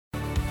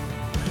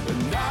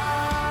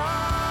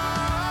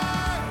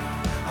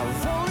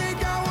I've only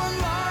got one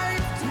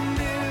life to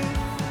live.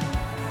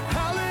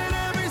 I'll let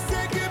every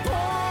second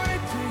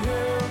point to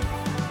Him.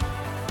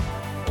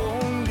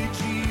 Only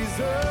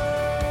Jesus.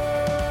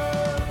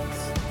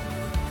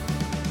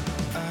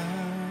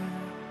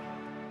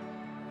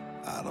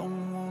 I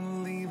don't want to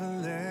leave a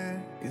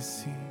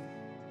legacy.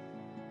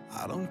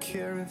 I don't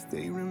care if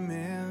they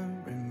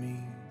remember me.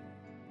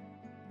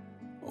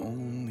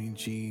 Only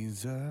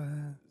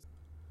Jesus.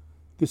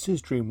 This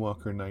is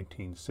Dreamwalker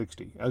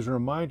 1960. As a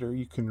reminder,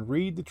 you can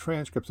read the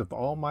transcripts of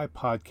all my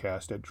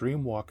podcasts at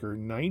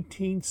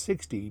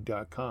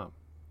dreamwalker1960.com.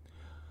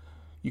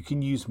 You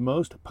can use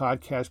most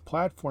podcast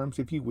platforms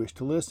if you wish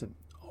to listen.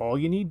 All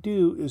you need to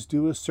do is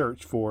do a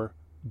search for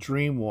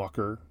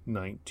Dreamwalker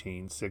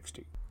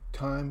 1960.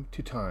 Time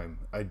to time,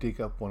 I dig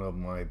up one of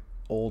my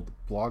old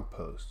blog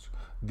posts.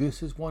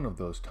 This is one of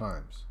those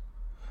times.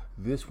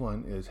 This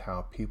one is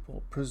how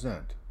people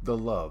present the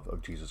love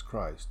of Jesus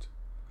Christ.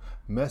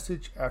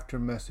 Message after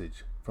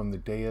message from the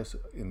dais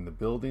in the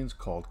buildings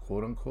called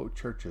quote-unquote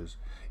churches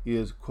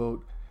is,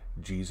 quote,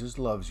 Jesus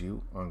loves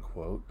you,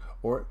 unquote,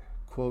 or,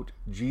 quote,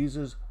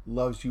 Jesus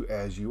loves you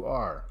as you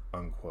are,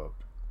 unquote.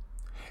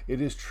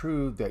 It is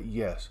true that,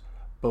 yes,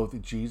 both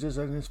Jesus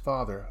and His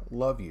Father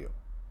love you.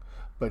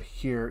 But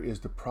here is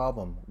the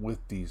problem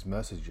with these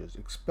messages,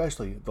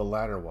 especially the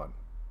latter one.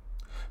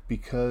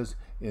 Because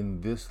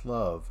in this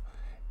love,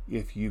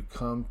 if you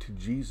come to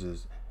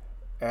Jesus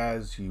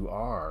as you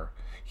are,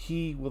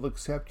 He will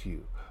accept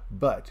you.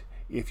 But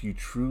if you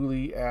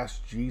truly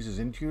ask Jesus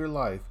into your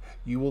life,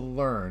 you will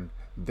learn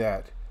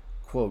that,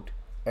 quote,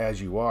 as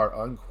you are,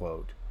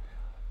 unquote,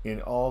 in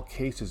all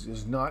cases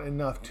is not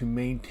enough to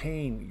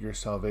maintain your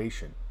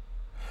salvation.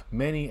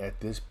 Many at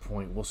this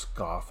point will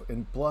scoff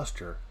and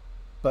bluster,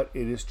 but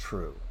it is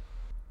true.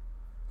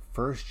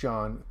 1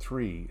 John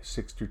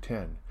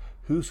 3:6-10.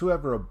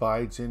 Whosoever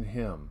abides in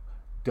Him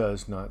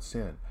does not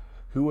sin.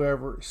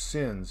 Whoever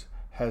sins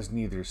has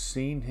neither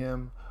seen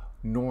Him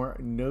nor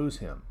knows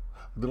Him.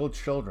 Little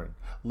children,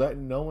 let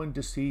no one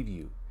deceive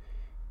you.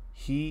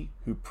 He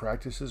who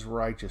practices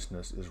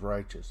righteousness is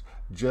righteous,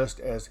 just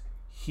as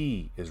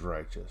He is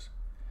righteous.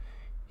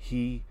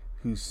 He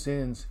who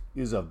sins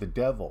is of the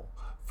devil,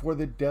 for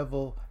the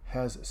devil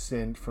has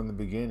sinned from the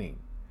beginning.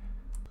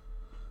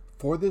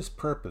 For this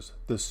purpose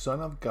the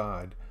Son of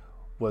God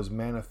was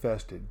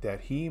manifested,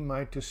 that He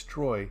might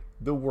destroy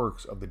the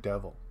works of the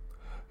devil.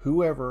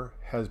 Whoever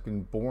has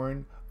been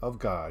born of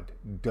God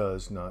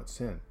does not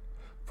sin,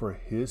 for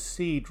His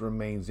seed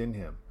remains in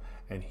him,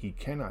 and he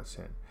cannot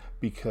sin,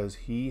 because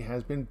he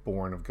has been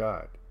born of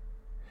God.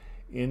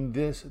 In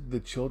this the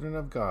children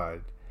of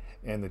God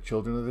and the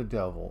children of the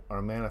devil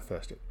are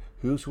manifested.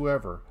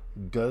 Whosoever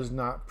does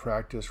not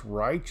practice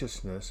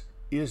righteousness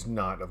is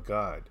not of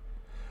God,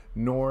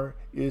 nor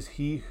is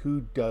he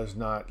who does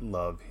not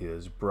love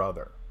his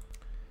brother.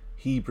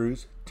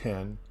 Hebrews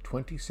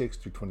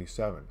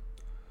 10:26-27.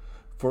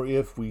 For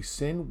if we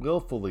sin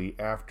willfully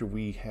after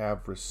we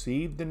have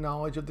received the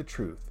knowledge of the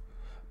truth,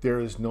 there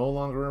is no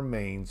longer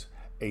remains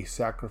a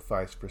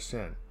sacrifice for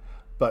sin,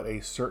 but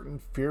a certain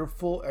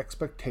fearful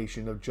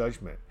expectation of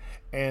judgment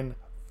and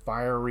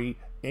fiery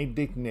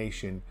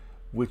indignation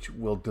which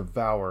will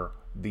devour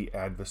the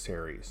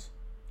adversaries.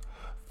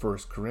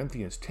 1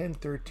 Corinthians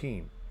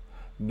 10:13.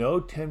 No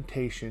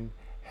temptation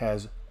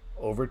has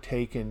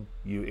overtaken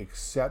you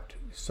except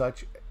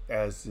such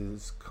as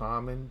is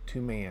common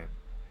to man.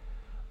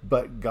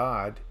 But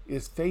God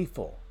is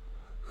faithful,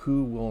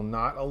 who will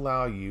not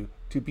allow you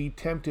to be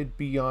tempted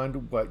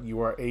beyond what you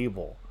are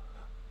able,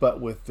 but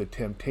with the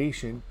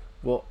temptation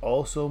will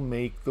also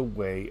make the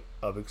way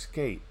of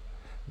escape,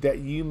 that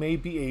you may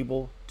be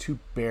able to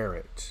bear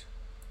it.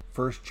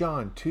 1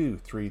 John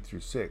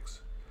 2:3-6.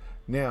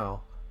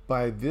 Now,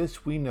 by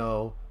this we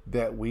know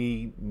that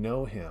we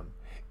know Him,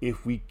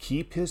 if we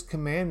keep His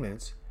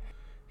commandments.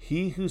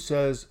 He who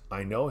says,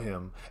 I know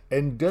Him,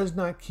 and does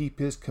not keep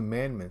His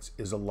commandments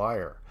is a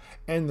liar,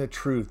 and the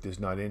truth is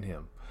not in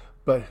him.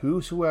 But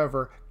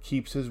whosoever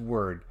keeps His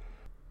word,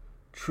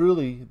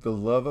 truly the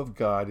love of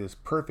God is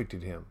perfect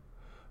in him.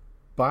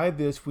 By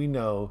this we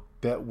know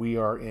that we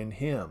are in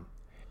Him.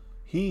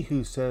 He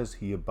who says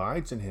he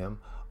abides in Him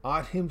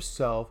ought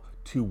himself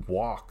to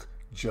walk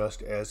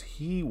just as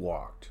He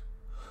walked.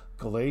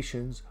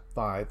 Galatians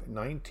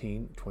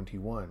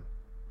 5:19-21.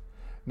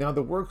 Now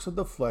the works of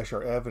the flesh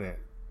are evident,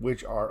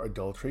 which are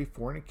adultery,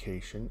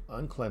 fornication,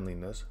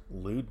 uncleanliness,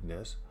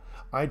 lewdness,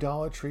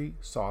 idolatry,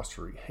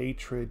 sorcery,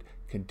 hatred,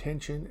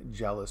 contention,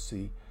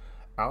 jealousy,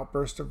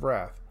 outburst of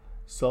wrath,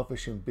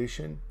 selfish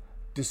ambition,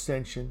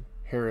 dissension,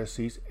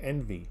 heresies,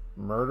 envy,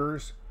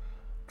 murders,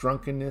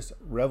 drunkenness,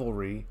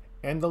 revelry,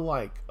 and the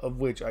like, of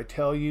which I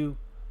tell you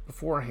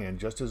beforehand,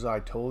 just as I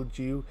told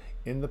you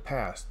in the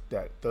past,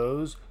 that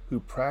those who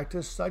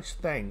practice such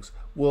things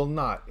will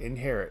not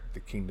inherit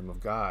the kingdom of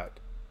God.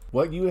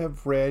 What you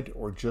have read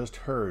or just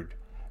heard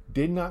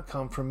did not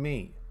come from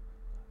me.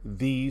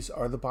 These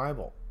are the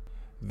Bible.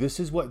 This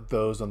is what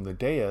those on the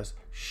dais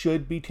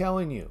should be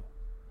telling you.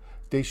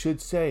 They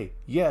should say,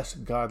 yes,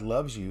 God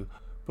loves you,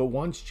 But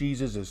once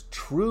Jesus is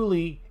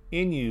truly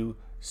in you,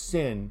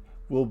 sin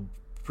will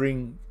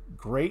bring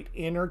great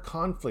inner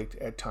conflict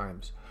at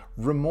times,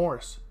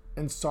 remorse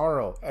and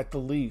sorrow at the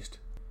least,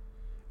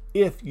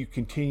 if you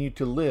continue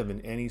to live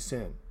in any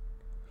sin.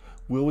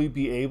 Will we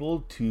be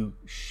able to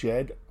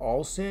shed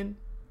all sin?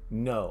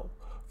 No,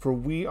 for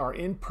we are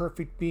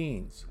imperfect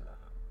beings.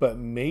 But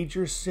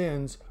major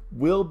sins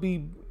will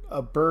be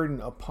a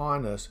burden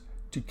upon us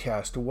to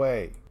cast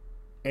away.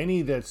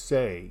 Any that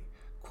say,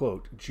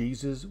 quote,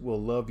 Jesus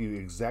will love you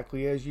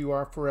exactly as you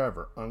are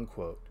forever,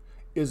 unquote,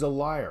 is a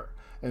liar,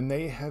 and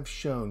they have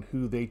shown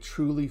who they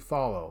truly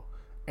follow,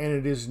 and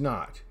it is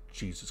not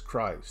Jesus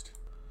Christ.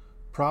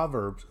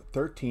 Proverbs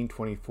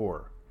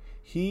 13:24.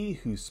 He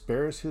who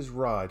spares his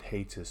rod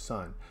hates his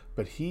son,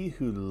 but he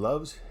who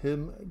loves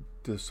him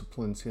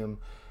disciplines him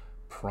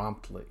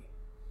promptly.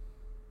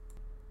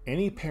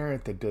 Any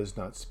parent that does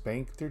not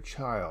spank their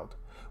child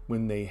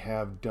when they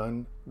have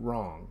done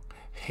wrong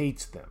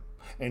hates them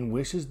and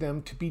wishes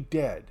them to be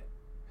dead.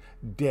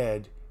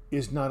 Dead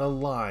is not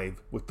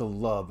alive with the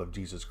love of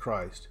Jesus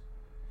Christ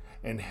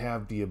and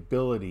have the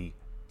ability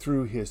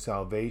through his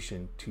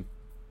salvation to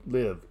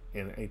live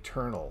in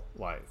eternal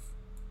life.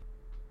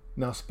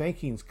 Now,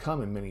 spankings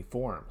come in many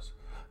forms,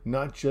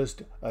 not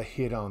just a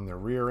hit on the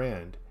rear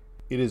end.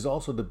 It is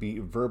also to be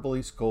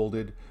verbally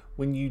scolded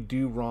when you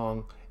do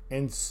wrong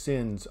and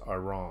sins are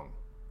wrong.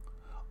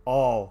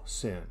 All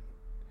sin.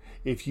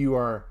 If you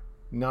are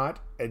not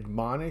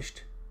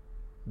admonished,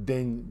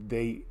 then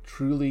they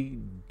truly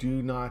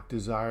do not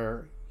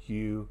desire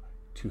you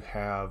to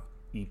have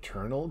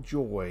eternal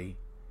joy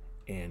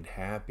and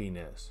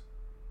happiness.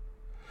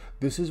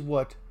 This is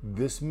what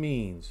this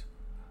means,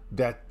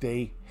 that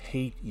they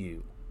hate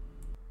you.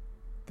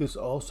 This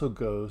also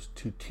goes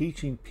to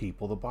teaching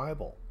people the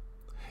Bible.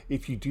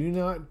 If you do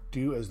not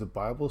do as the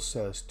Bible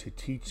says to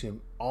teach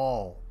them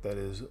all that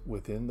is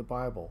within the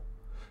Bible,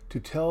 to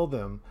tell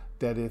them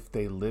that if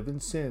they live in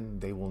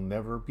sin, they will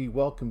never be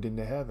welcomed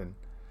into heaven,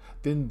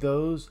 then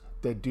those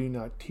that do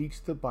not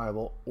teach the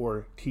Bible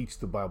or teach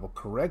the Bible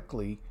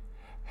correctly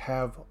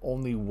have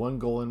only one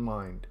goal in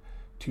mind: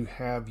 to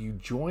have you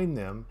join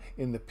them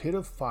in the pit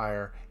of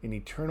fire in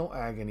eternal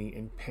agony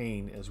and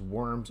pain as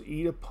worms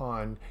eat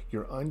upon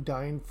your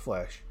undying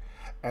flesh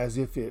as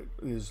if it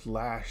is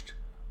lashed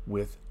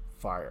with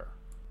fire.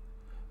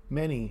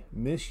 Many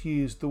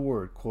misuse the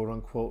word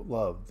quote-unquote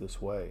love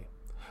this way.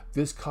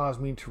 This caused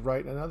me to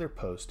write another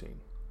posting.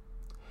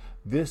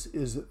 This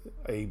is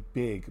a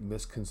big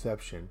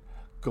misconception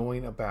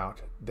going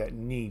about that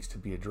needs to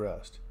be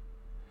addressed.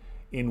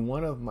 In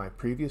one of my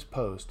previous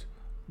posts,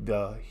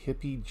 the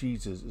hippie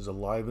Jesus is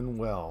alive and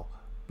well,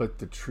 but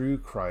the true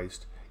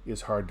Christ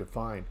is hard to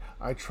find.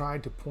 I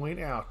tried to point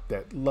out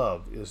that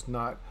love is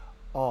not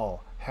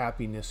all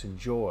happiness and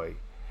joy,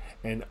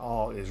 and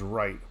all is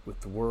right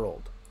with the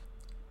world.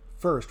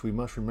 First, we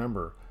must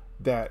remember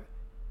that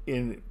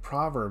in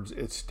Proverbs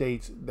it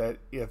states that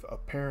if a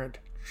parent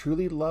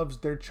truly loves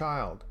their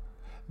child,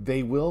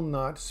 they will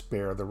not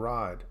spare the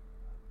rod,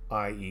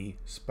 i.e.,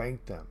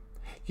 spank them.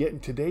 Yet in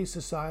today's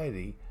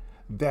society,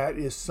 that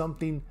is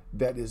something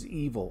that is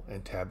evil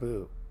and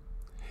taboo.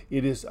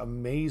 It is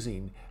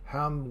amazing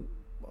how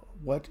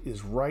what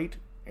is right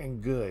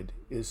and good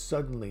is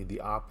suddenly the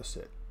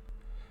opposite.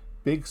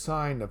 Big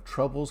sign of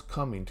troubles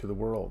coming to the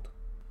world.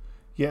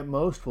 Yet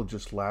most will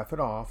just laugh it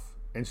off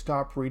and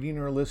stop reading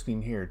or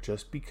listening here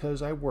just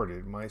because I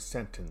worded my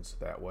sentence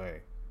that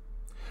way.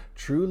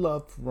 True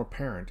love from a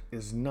parent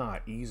is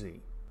not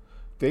easy.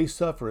 They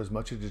suffer as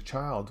much as a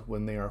child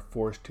when they are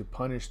forced to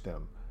punish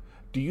them.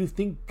 Do you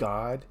think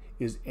God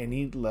is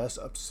any less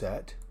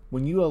upset?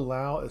 When you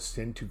allow a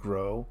sin to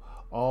grow,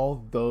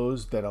 all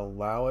those that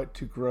allow it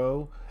to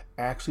grow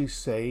actually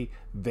say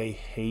they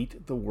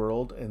hate the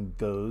world and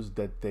those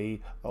that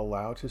they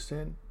allow to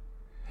sin?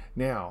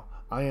 Now,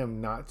 I am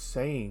not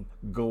saying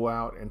go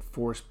out and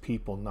force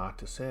people not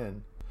to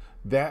sin.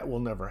 That will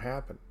never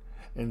happen.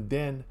 And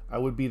then I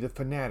would be the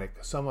fanatic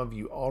some of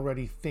you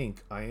already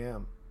think I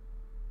am.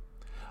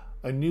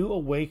 A new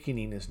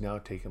awakening is now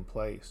taking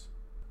place.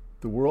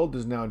 The world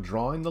is now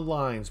drawing the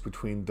lines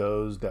between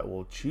those that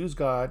will choose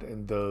God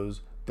and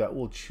those that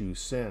will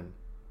choose sin.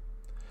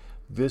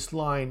 This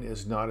line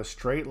is not a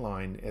straight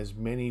line as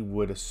many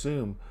would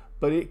assume,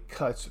 but it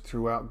cuts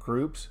throughout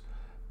groups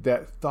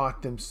that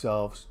thought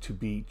themselves to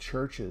be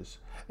churches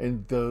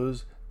and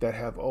those that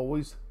have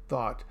always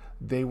thought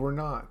they were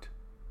not.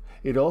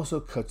 It also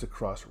cuts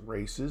across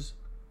races,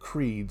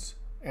 creeds,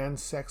 and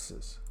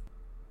sexes.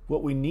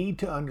 What we need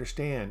to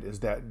understand is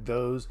that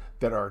those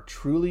that are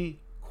truly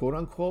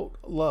quote-unquote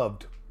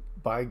loved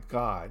by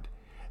God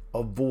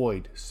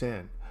avoid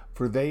sin,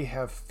 for they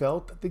have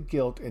felt the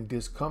guilt and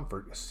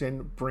discomfort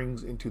sin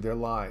brings into their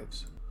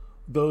lives.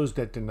 Those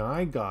that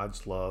deny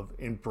God's love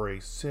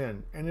embrace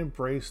sin and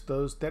embrace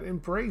those that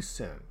embrace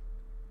sin.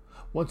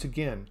 Once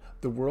again,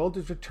 the world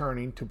is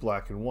returning to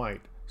black and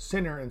white,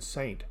 sinner and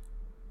saint,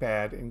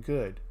 bad and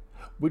good.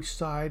 Which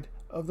side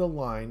of the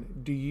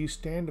line do you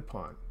stand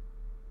upon?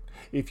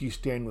 If you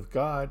stand with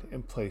God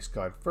and place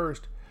God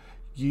first,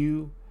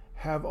 you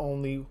have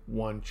only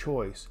one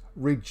choice: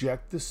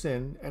 reject the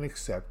sin and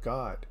accept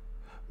God.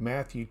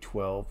 Matthew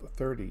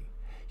 12:30.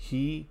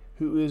 He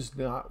who is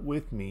not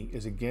with me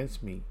is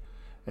against me,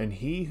 and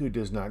he who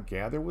does not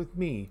gather with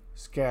me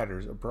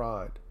scatters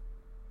abroad.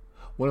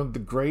 One of the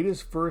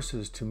greatest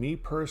verses to me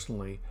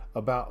personally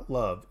about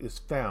love is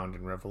found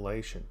in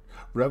Revelation.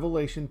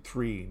 Revelation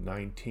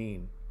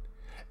 3:19.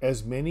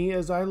 As many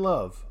as I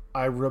love,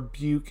 I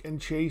rebuke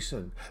and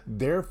chasten.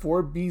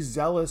 Therefore be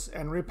zealous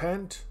and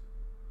repent.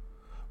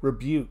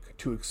 Rebuke,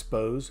 to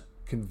expose,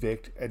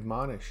 convict,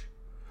 admonish.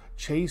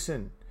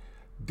 Chasten,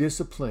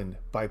 discipline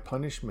by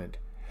punishment.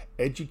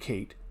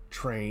 Educate,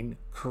 train,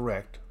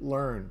 correct,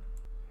 learn.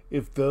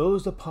 If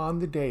those upon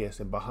the dais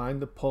and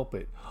behind the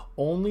pulpit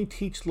only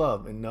teach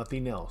love and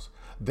nothing else,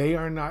 they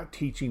are not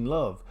teaching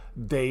love,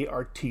 they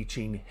are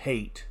teaching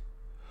hate.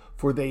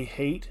 For they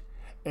hate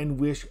and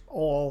wish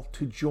all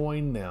to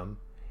join them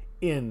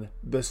in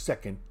the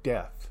second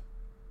death.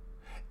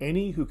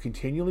 Any who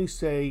continually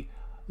say,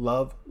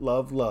 love,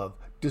 love, love,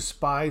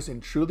 despise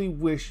and truly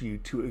wish you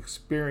to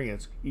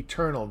experience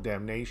eternal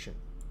damnation.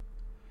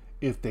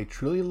 If they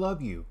truly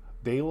love you,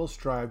 they will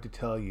strive to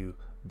tell you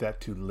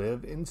that to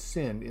live in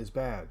sin is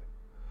bad.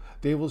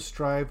 They will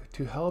strive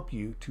to help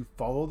you to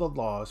follow the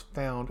laws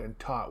found and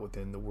taught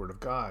within the Word of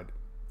God.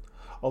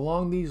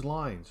 Along these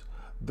lines,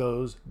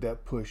 those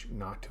that push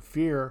not to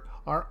fear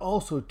are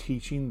also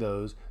teaching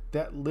those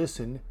that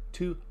listen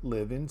to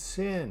live in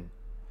sin.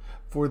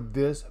 For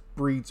this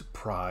breeds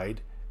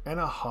pride and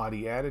a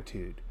haughty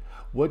attitude.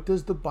 What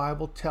does the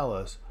Bible tell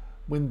us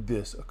when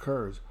this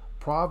occurs?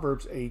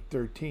 Proverbs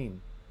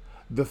 8:13.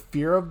 The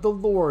fear of the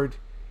Lord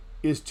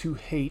is to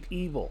hate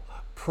evil,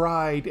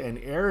 pride and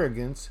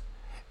arrogance,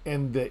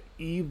 and the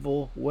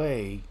evil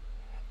way,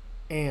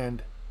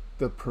 and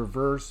the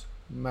perverse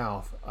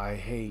mouth I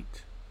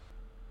hate.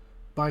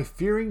 By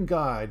fearing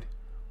God,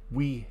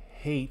 we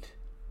hate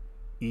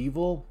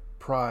evil,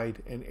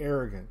 pride, and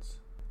arrogance.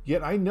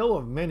 Yet I know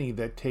of many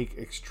that take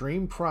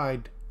extreme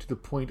pride to the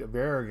point of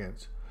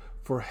arrogance,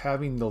 for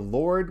having the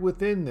Lord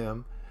within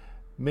them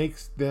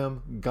makes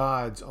them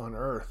gods on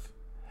earth,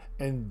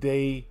 and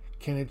they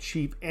can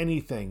achieve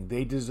anything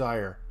they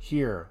desire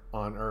here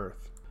on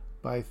earth.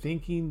 By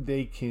thinking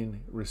they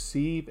can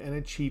receive and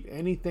achieve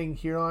anything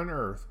here on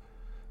earth,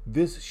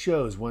 this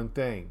shows one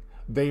thing: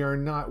 they are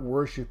not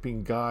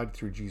worshiping God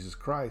through Jesus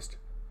Christ.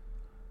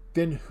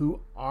 Then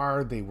who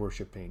are they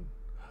worshiping?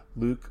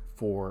 Luke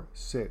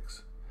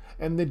 4:6.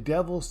 And the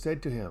devil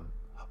said to him,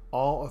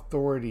 all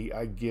authority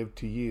I give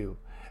to you,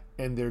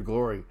 and their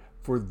glory,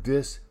 for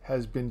this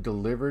has been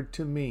delivered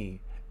to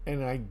me,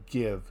 and I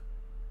give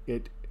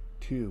it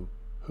to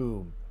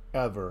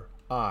whomever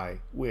I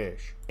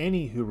wish.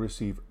 Any who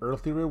receive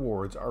earthly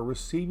rewards are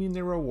receiving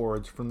their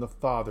rewards from the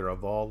Father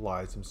of all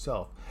lies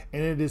himself,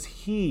 and it is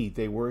he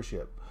they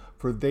worship,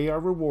 for they are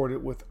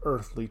rewarded with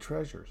earthly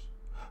treasures.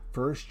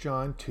 1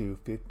 John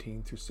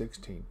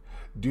 2:15-16.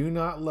 Do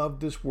not love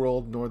this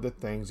world nor the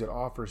things it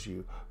offers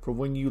you, for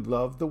when you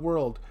love the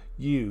world,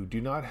 you do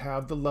not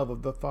have the love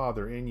of the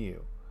Father in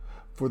you.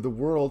 For the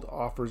world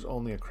offers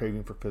only a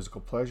craving for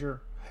physical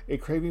pleasure, a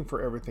craving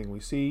for everything we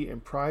see,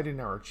 and pride in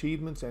our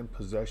achievements and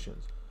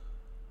possessions.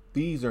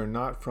 These are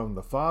not from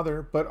the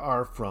Father, but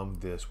are from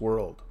this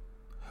world.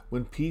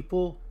 When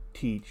people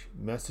teach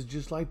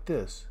messages like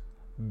this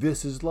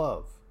is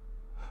love,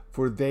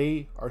 for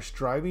they are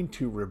striving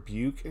to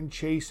rebuke and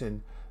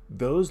chasten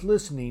those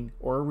listening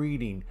or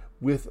reading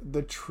with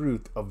the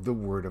truth of the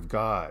Word of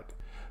God.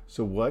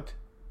 So what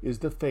is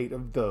the fate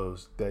of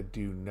those that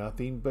do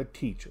nothing but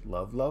teach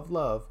love, love,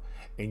 love,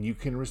 and you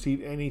can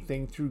receive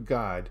anything through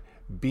God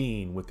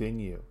being within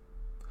you?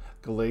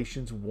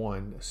 Galatians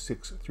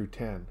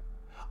 1:6-10.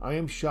 I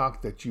am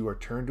shocked that you are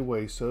turned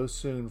away so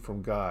soon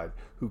from God,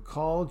 who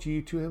called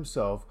you to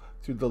himself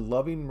through the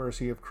loving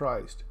mercy of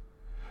Christ.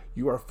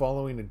 You are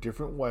following a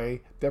different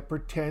way that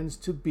pretends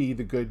to be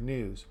the good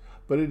news,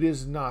 but it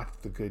is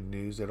not the good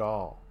news at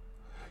all.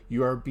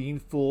 You are being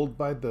fooled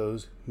by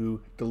those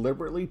who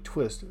deliberately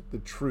twist the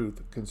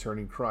truth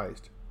concerning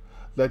Christ.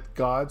 Let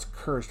God's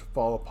curse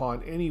fall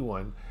upon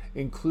anyone,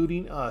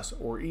 including us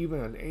or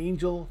even an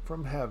angel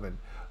from heaven,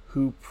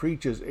 who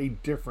preaches a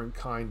different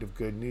kind of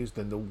good news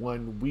than the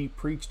one we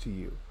preach to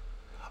you.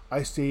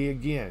 I say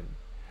again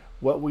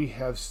what we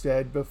have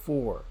said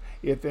before: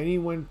 if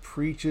anyone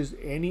preaches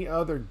any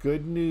other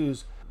good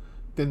news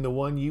than the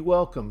one you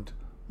welcomed,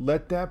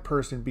 let that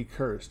person be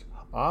cursed.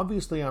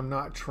 Obviously, I'm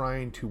not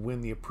trying to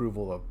win the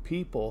approval of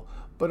people,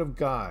 but of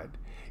God.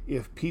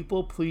 If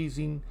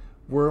people-pleasing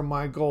were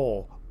my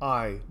goal,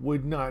 I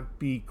would not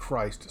be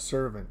Christ's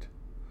servant.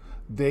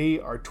 They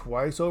are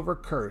twice over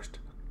cursed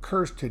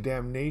to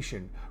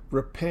damnation.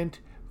 Repent,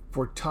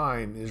 for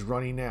time is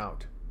running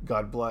out.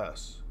 God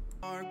bless.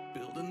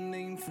 Build a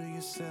name for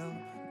yourself.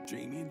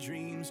 Dream your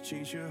dreams,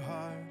 chase your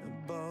heart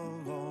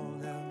above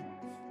all else.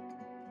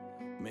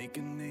 Make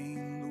a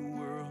name the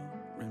world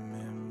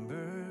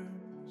remembers.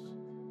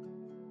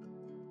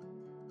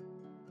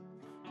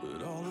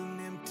 But all an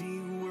empty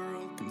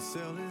world can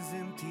sell is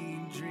empty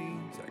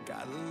dreams. I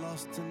got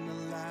lost in the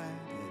light,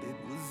 and it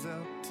was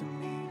up to to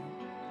me,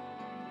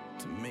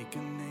 to make a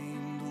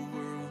name the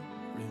world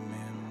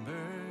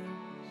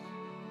remembers.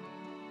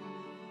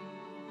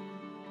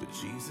 But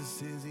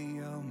Jesus is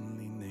the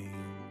only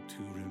name to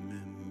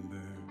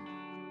remember.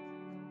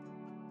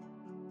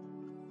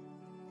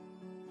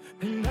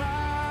 And I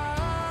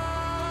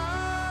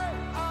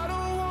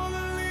don't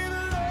wanna leave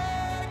a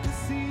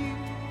legacy.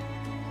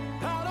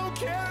 I don't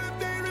care if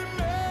they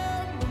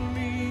remember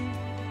me.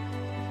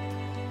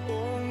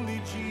 Only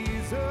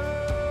Jesus.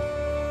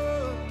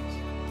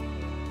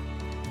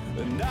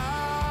 And I've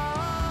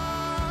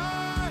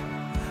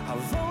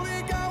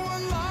only got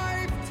one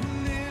life to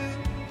live.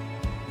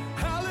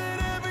 I'll let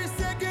every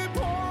second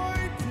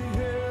point to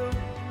Him.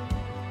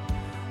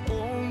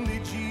 Only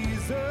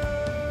Jesus.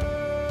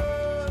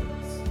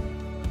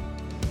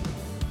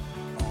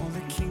 All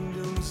the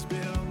kingdoms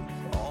built,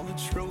 all the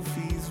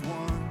trophies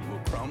won,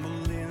 will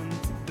crumble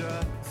into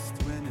dust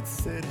when it's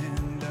said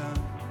and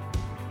done.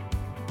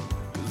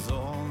 'Cause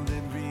all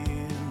that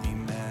really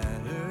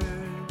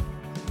mattered,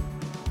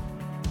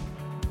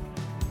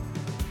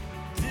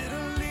 did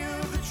I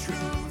live the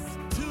truth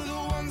to the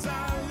ones I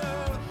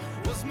love?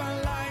 Was my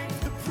life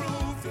the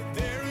proof that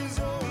there is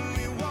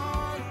only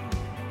one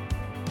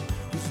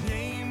whose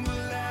name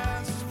will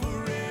last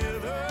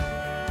forever?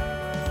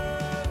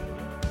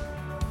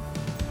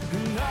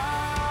 And I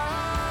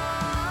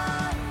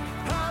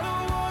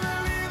don't wanna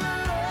leave a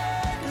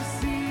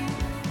legacy.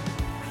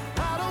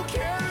 I don't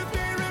care if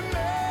they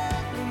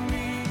remember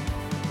me.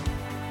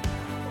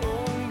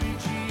 Only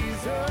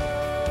Jesus.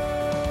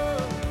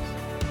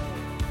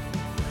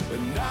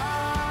 And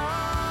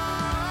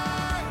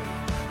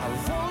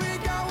I've only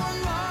got one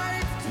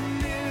life to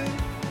live.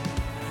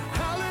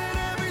 I'll let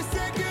every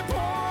second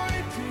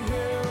point to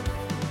Him.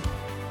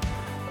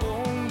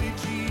 Only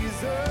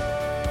Jesus.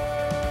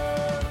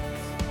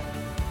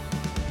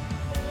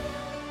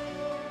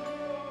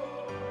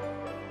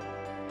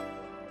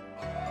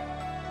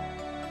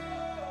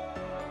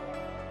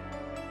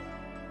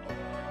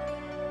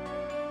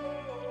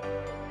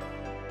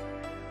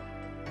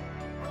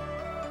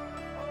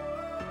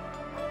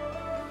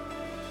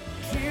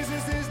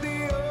 Jesus is the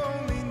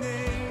only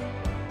name.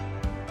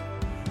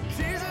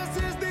 Jesus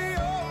is the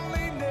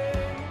only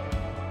name.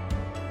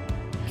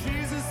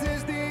 Jesus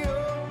is the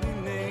only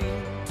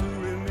name to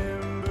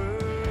remember.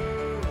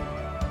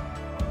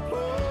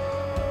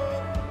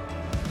 Oh,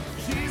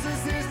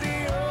 Jesus is the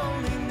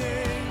only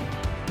name.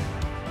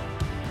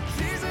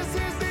 Jesus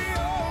is the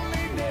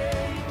only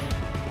name.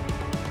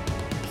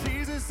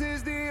 Jesus is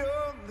the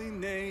only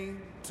name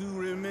to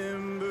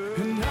remember.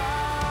 And I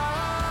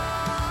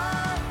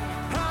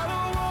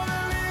don't wanna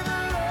leave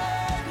a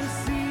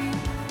legacy.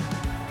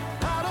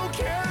 I don't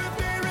care if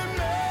they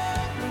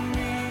remember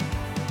me.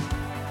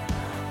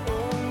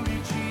 Only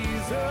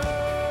Jesus.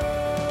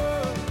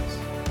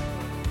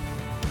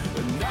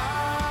 And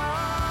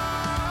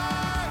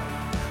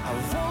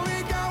I've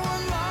only got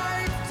one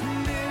life to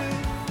live.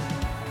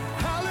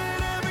 I'll let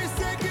every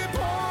second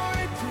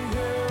point to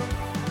Him.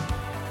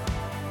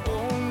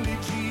 Only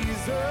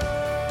Jesus.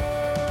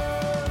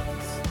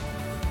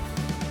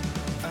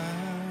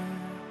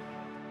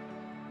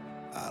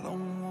 I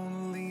don't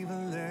wanna leave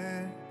a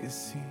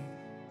legacy.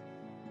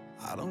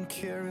 I don't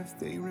care if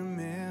they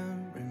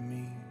remember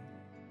me.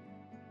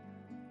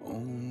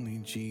 Only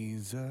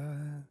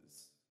Jesus.